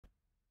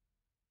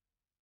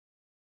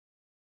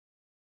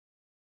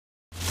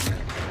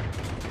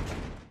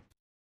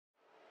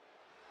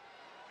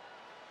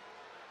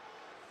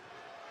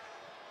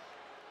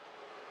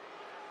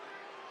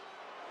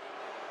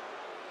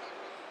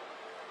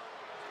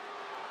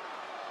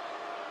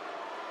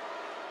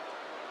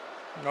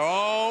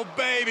Oh,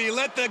 baby,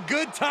 let the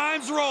good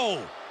times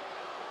roll.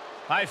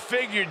 I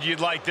figured you'd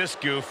like this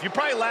goof. You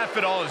probably laugh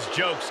at all his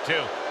jokes,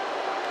 too.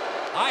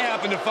 I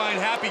happen to find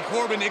Happy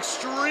Corbin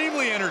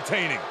extremely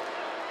entertaining.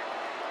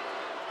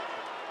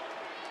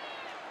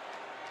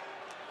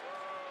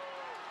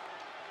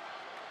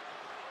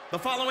 The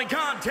following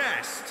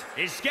contest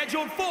is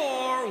scheduled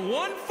for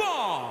one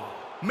fall.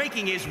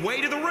 Making his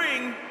way to the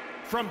ring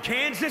from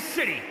Kansas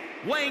City,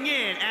 weighing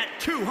in at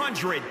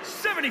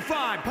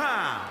 275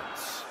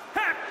 pounds,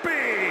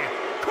 Happy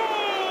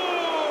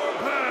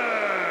Corbin!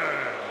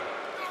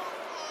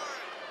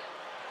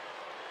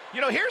 You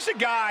know, here's a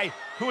guy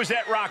who was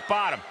at rock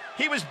bottom.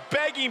 He was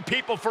begging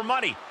people for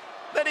money.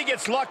 Then he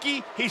gets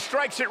lucky, he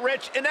strikes it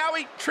rich, and now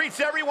he treats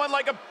everyone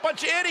like a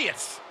bunch of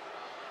idiots.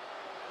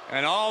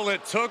 And all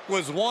it took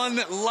was one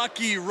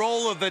lucky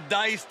roll of the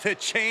dice to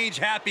change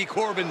Happy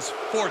Corbin's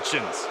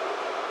fortunes.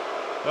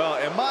 Well,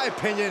 in my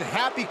opinion,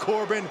 Happy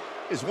Corbin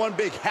is one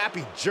big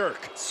happy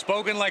jerk.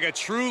 Spoken like a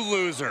true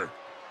loser.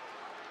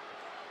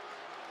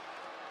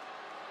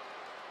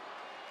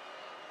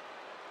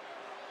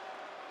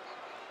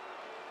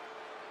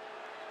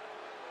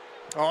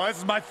 Oh, this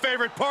is my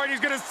favorite part. He's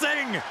gonna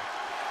sing.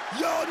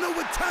 Y'all know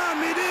what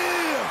time it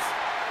is.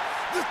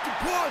 This the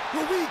part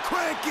where we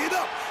crank it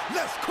up.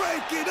 Let's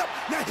crank it up.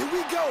 Now here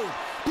we go.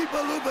 People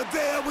over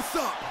there, what's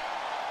up?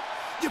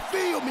 You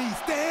feel me?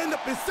 Stand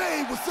up and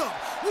say what's up.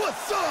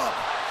 What's up?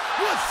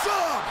 What's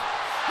up?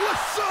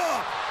 What's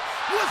up?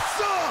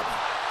 What's up?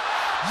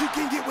 You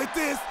can get with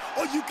this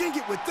or you can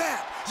get with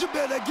that. You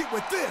better get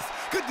with this,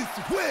 cause this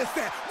is where it's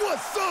at.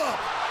 What's up?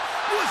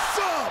 What's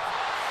up?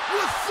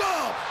 What's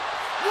up?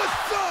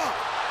 What's up?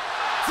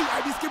 See,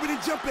 I be skipping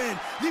and jumping,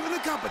 leaving the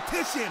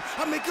competition.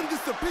 I make them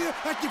disappear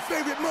like your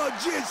favorite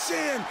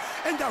magician.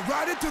 And I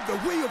ride it till the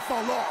wheel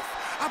fall off.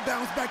 I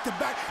bounce back to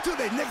back till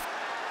they next.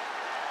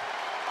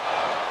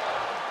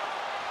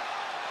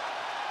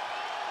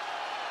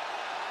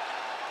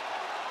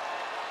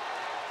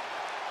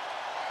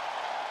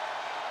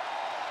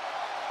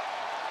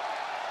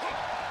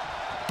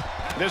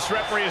 This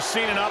referee has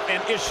seen enough and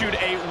issued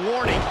a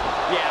warning.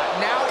 Yeah,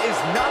 now is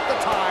not the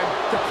time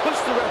to push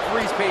the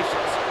referee's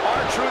patience.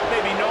 R-Truth may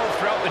be known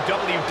throughout the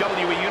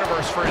WWE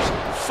Universe for his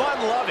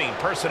fun-loving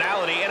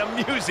personality and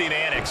amusing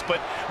antics, but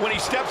when he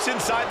steps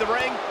inside the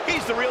ring,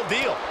 he's the real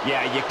deal.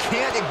 Yeah, you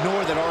can't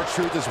ignore that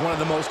R-Truth is one of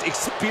the most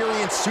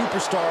experienced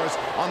superstars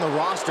on the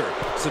roster.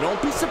 So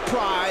don't be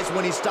surprised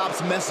when he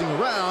stops messing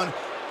around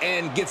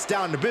and gets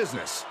down to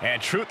business.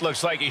 And Truth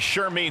looks like he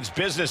sure means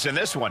business in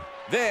this one.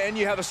 Then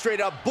you have a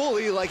straight-up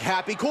bully like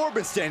Happy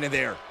Corbin standing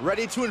there,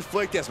 ready to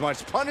inflict as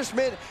much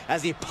punishment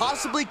as he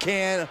possibly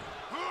can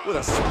with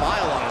a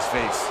smile on his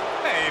face.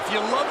 Hey, if you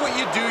love what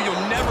you do,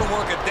 you'll never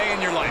work a day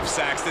in your life,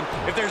 Saxton.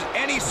 If there's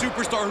any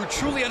superstar who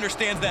truly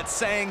understands that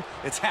saying,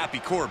 it's Happy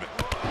Corbin.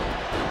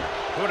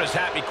 What does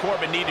Happy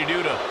Corbin need to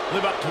do to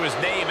live up to his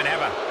name and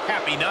have a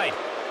happy night?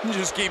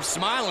 Just keep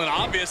smiling,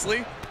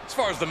 obviously. As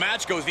far as the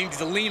match goes, he needs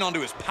to lean onto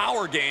his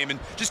power game and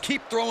just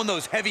keep throwing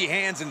those heavy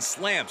hands and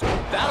slams.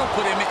 That'll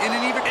put him in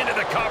an even... Into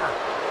the cover.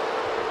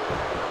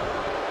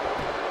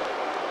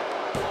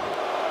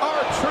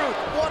 R-Truth,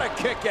 what a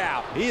kick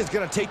out. He is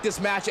going to take this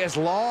match as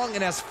long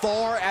and as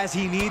far as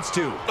he needs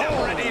to.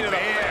 Oh, a knee to the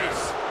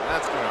face.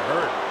 That's going to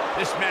hurt.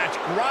 This match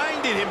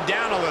grinded him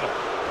down a little.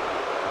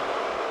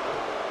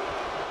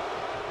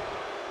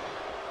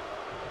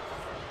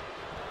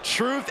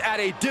 Truth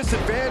at a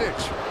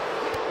disadvantage.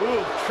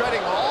 Ooh,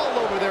 treading all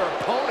over their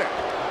opponent.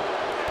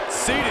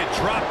 Seated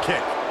drop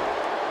kick.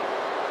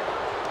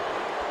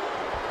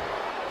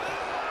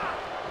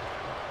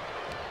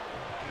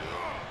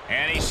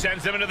 And he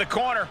sends him into the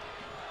corner.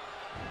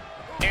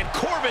 And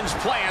Corbin's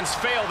plans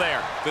fail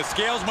there. The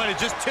scales might have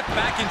just tipped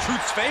back in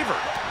Truth's favor.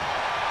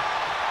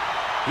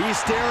 He's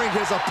staring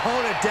his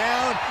opponent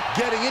down,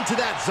 getting into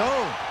that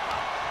zone.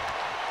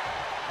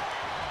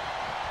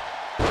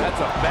 That's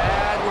a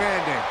bad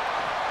landing.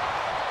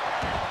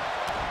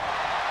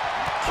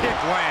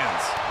 Kick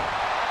lands.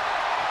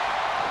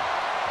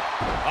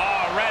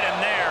 Oh, read him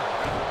there.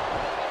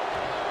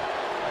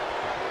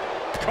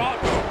 Caught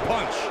with a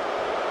punch.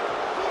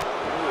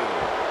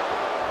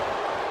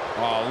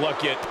 Oh,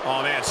 look at,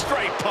 oh man,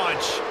 straight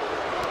punch.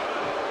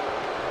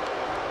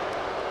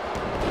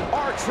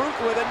 R-Truth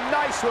with a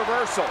nice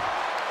reversal.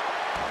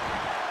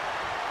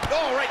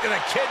 Oh, right to the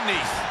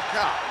kidneys.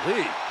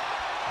 Golly.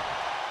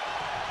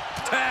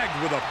 Tagged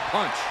with a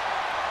punch.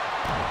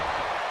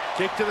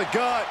 Kick to the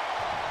gut.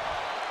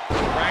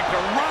 Cranked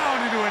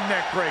around into a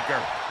neck breaker.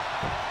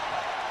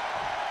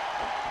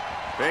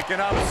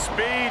 Picking up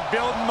speed,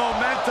 building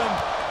momentum,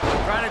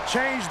 trying to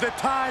change the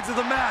tides of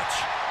the match.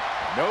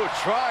 No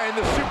trying,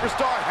 the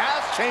superstar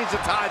has changed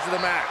the tides of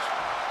the match.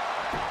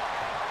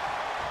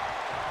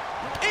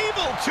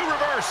 Able to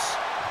reverse.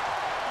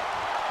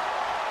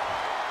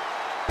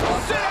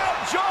 Sit-out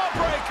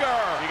jawbreaker.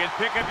 You can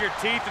pick up your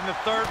teeth in the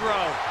third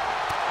row.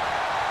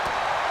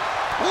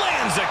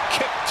 Lands a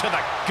kick to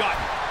the gut.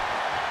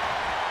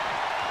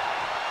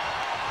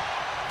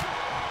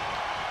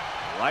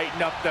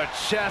 Lighten up the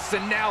chest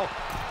and now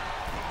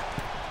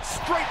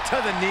straight to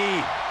the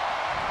knee.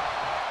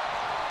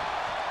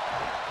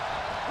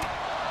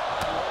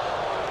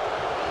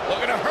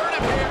 Looking to hurt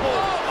him here.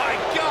 Oh, my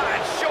God,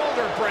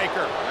 shoulder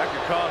breaker. That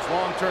could cause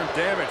long-term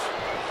damage.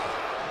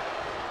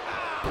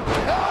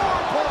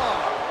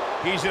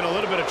 Powerbomb! He's in a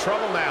little bit of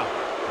trouble now.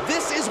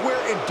 This is where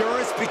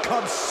endurance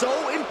becomes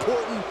so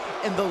important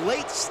in the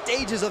late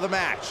stages of the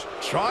match.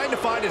 Trying to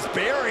find his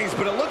bearings,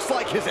 but it looks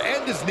like his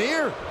end is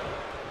near.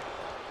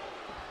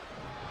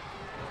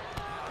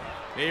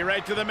 Knee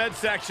right to the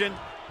midsection.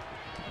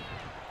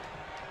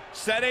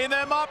 Setting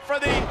them up for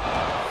the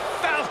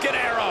Falcon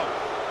Arrow.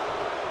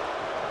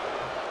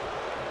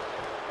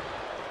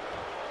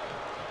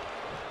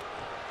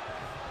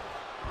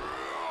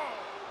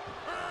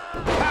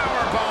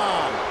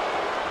 Powerbomb.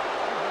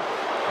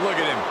 Look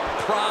at him.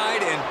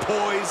 Pride and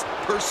poise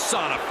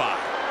personified.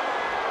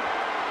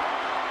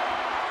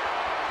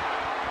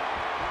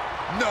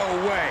 No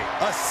way.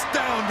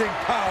 Astounding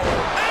power.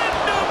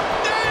 End of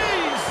days.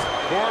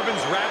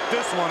 Corbin's wrapped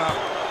this one up.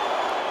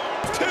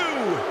 2.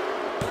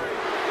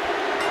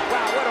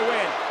 Wow, what a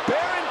win.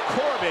 Baron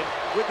Corbin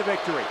with the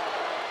victory.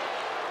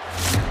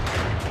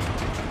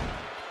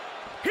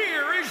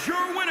 Here is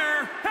your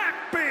winner,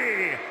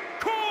 Happy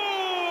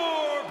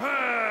Corbin!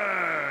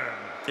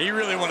 He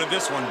really wanted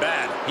this one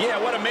bad.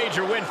 Yeah, what a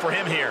major win for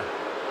him here.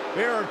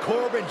 Baron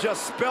Corbin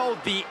just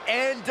spelled the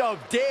end of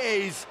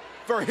days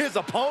for his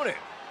opponent.